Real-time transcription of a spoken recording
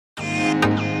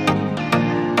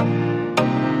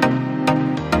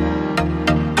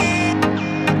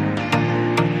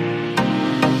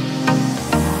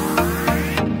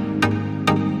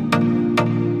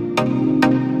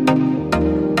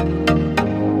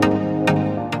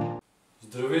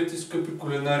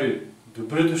кулинари!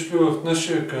 Добре дошли в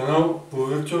нашия канал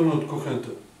Поверително от кухнята.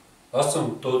 Аз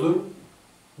съм Тодор.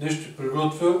 Днес ще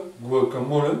приготвя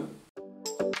гуакамоле.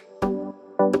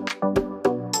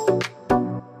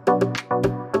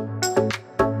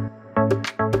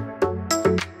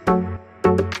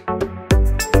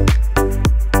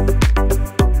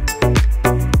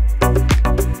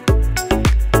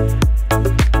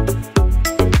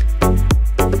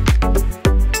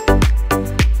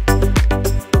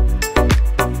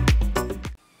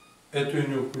 Ето и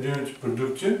необходимите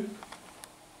продукти.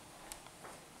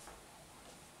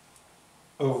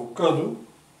 Авокадо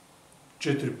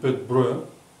 4-5 броя.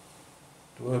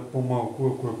 Това е по-малко,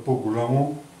 ако е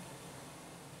по-голямо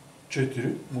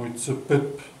 4, моите са 5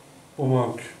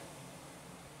 по-малки.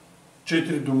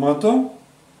 4 домата.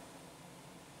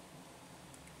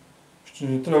 Ще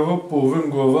ни трябва половин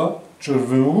глава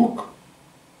червен лук,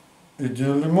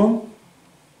 1 лимон,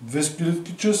 2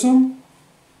 скелетки чесън,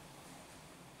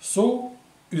 сол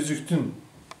и зехтин.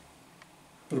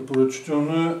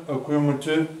 Препоръчително е, ако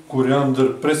имате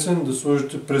кориандър пресен, да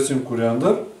сложите пресен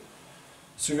кориандър.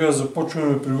 Сега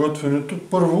започваме приготвянето.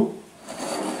 Първо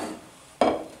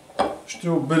ще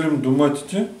обелим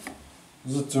доматите.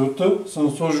 За целта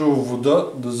съм сложил вода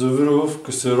да завира в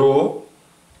касерола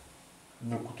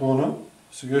на котлона.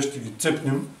 Сега ще ги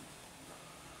цепнем.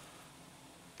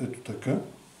 Ето така.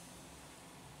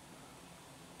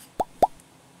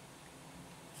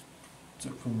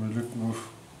 Цепваме леко в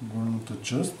горната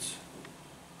част.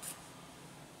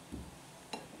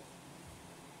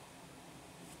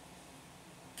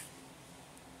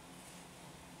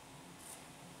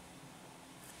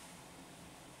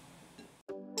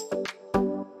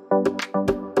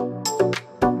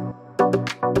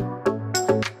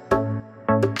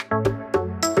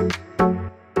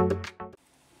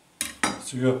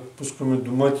 Сега пускаме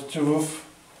доматите в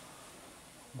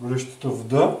горещата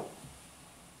вода.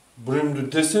 Броим до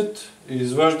 10 и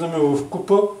изваждаме в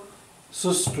купа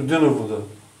с студена вода.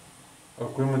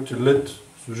 Ако имате лед,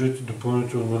 сложете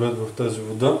допълнително лед в тази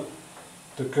вода.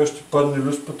 Така ще падне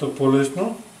люспата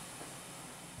по-лесно.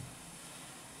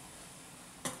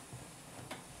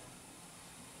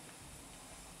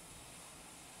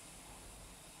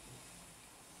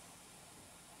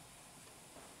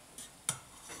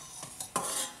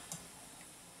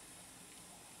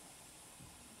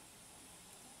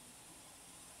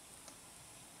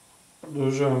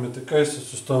 Продължаваме така и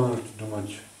с останалите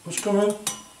домати. Пускаме,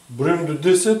 броим до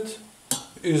 10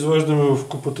 и изваждаме в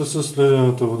купата с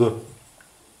ледената вода.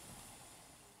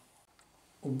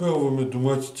 Обелваме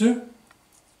доматите.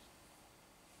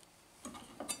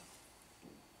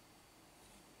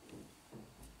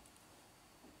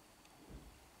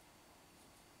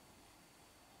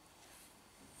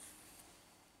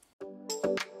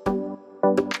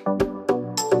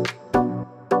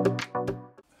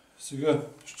 Сега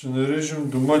ще нарежем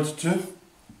доматите.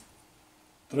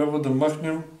 Трябва да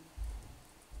махнем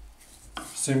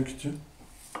семките.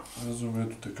 Рязаме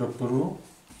ето така първо.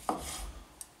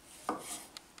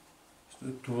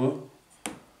 След това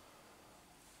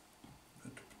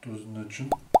ето по този начин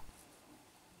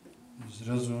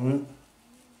изрязваме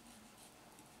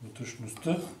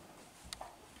вътрешността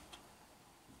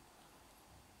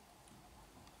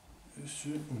и си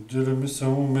отделяме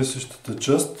само месещата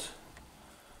част.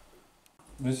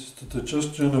 Месещата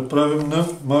част ще я направим на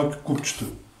малки купчета.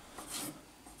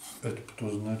 Ето по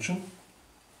този начин.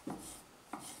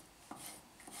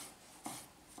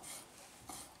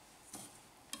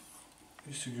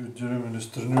 И си ги отделяме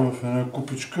настрани в една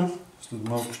купичка. След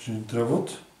малко ще ни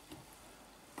трябват.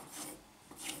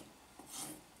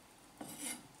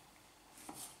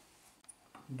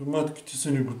 Доматките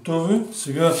са ни готови.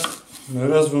 Сега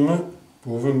нарязваме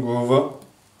половин глава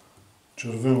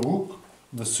червен лук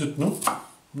наситно.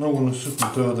 Много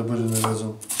наситно трябва да бъде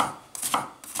нарязан.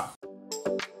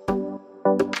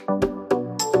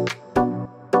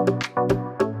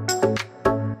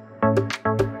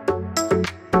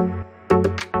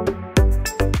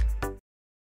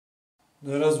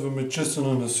 Нарязваме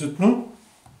чесъна наситно.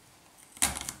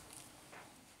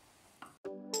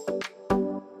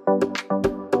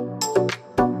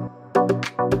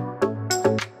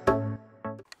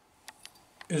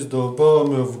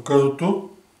 Издълбаваме авокадото.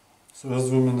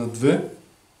 Срязваме на 2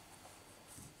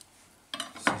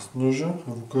 с ножа.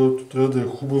 Авокадото трябва да е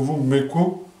хубаво,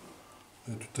 меко.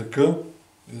 Ето така.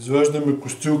 Изваждаме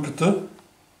костилката.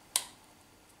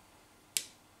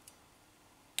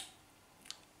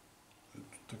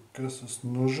 Ето така с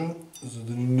ножа, за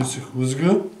да не се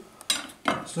хлъзга.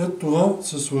 След това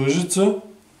с лъжица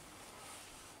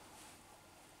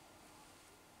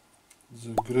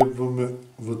загребваме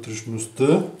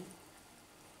вътрешността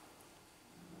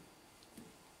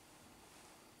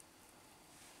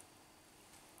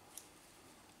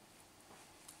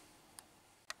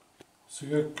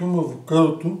Сега към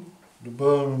авокадото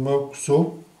добавяме малко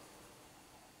сол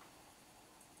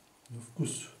на вкус.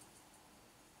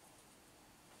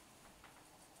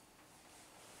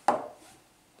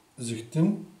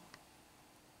 Зехтин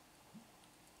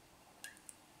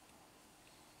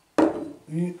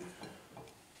и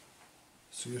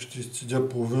сега ще изцедя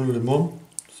половин лимон,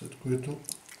 след което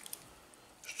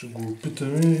ще го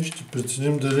опитаме и ще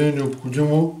преценим дали е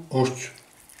необходимо още.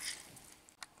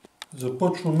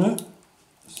 Започваме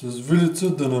с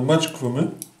вилица да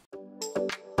намачкваме.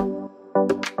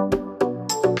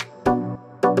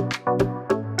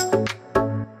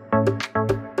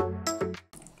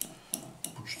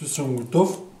 Почти съм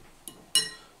готов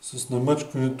с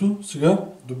намачкването. Сега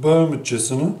добавяме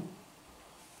чесъна,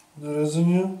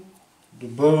 нарезания,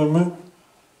 добавяме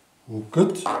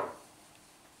лукът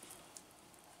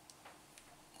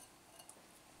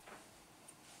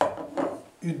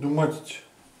и доматите.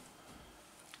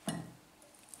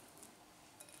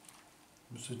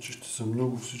 Мисля, че ще са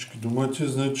много всички домати,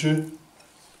 значи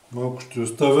малко ще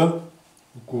оставя,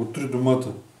 около 3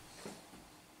 домата.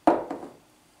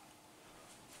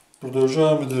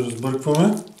 Продължаваме да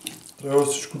разбъркваме. Трябва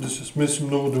всичко да се смеси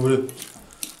много добре.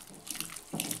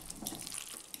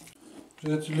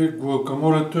 Приятели,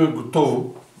 гуакамолето е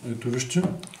готово. Ето вижте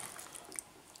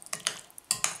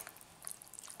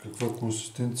каква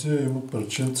консистенция има: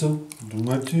 парченца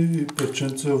домати и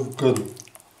парченца авокадо.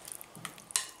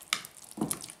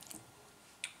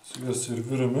 Сега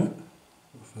сервираме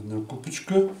в една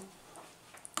купичка.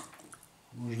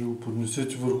 Може да го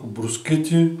поднесете върху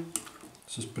брускети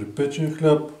с припечен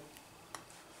хляб,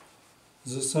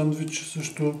 за сандвичи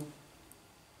също.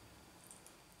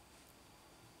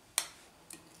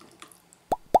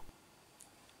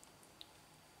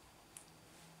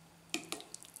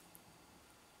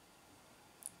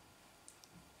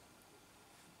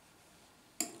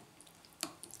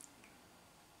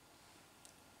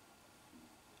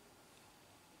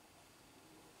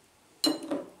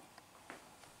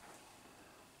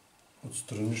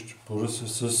 Отстрани ще поръся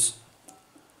с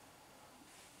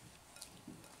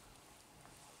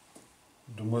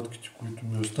доматките, които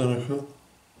ми останаха.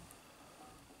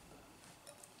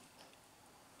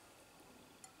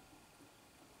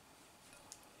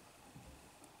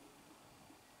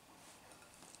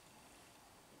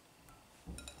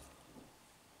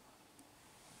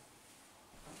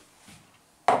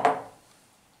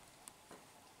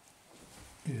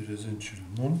 И резенче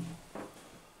лимон.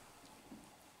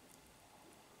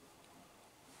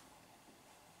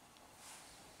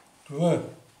 Това е.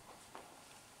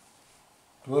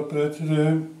 Това, приятели,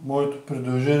 е моето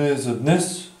предложение за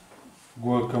днес.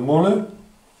 Гуакамоле.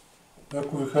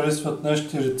 Ако ви харесват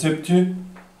нашите рецепти,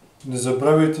 не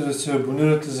забравяйте да се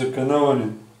абонирате за канала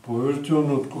ни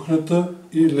Поверително от кухнята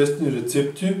и лесни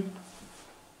рецепти.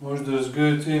 Може да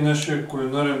разгледате и нашия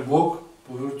кулинарен блог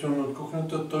поверително от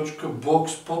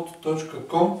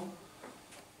кухнята.blogspot.com.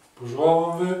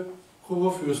 Пожелавам ви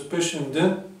хубав и успешен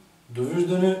ден.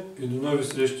 Довиждане и до нови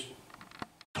срещи!